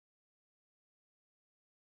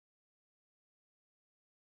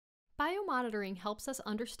Biomonitoring helps us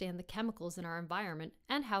understand the chemicals in our environment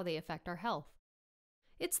and how they affect our health.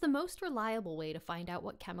 It's the most reliable way to find out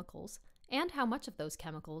what chemicals, and how much of those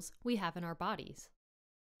chemicals, we have in our bodies.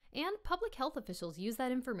 And public health officials use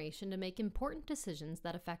that information to make important decisions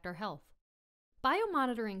that affect our health.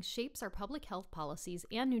 Biomonitoring shapes our public health policies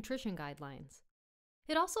and nutrition guidelines.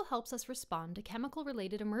 It also helps us respond to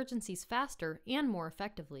chemical-related emergencies faster and more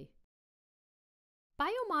effectively.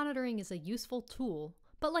 Biomonitoring is a useful tool,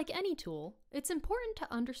 but like any tool, it's important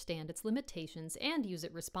to understand its limitations and use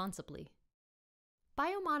it responsibly.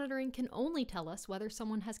 Biomonitoring can only tell us whether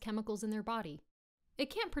someone has chemicals in their body.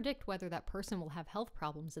 It can't predict whether that person will have health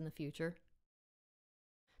problems in the future.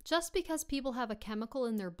 Just because people have a chemical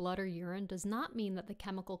in their blood or urine does not mean that the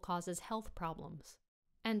chemical causes health problems.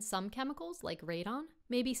 And some chemicals, like radon,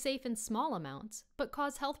 may be safe in small amounts, but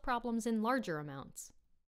cause health problems in larger amounts.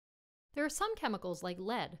 There are some chemicals, like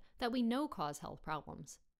lead, that we know cause health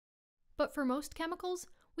problems. But for most chemicals,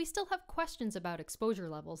 we still have questions about exposure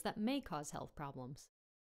levels that may cause health problems.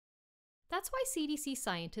 That's why CDC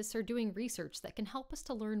scientists are doing research that can help us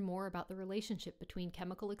to learn more about the relationship between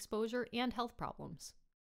chemical exposure and health problems.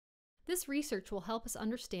 This research will help us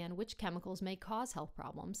understand which chemicals may cause health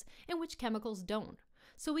problems and which chemicals don't,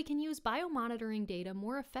 so we can use biomonitoring data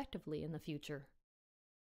more effectively in the future.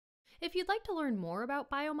 If you'd like to learn more about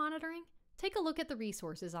biomonitoring, take a look at the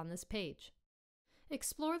resources on this page.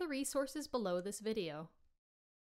 Explore the resources below this video.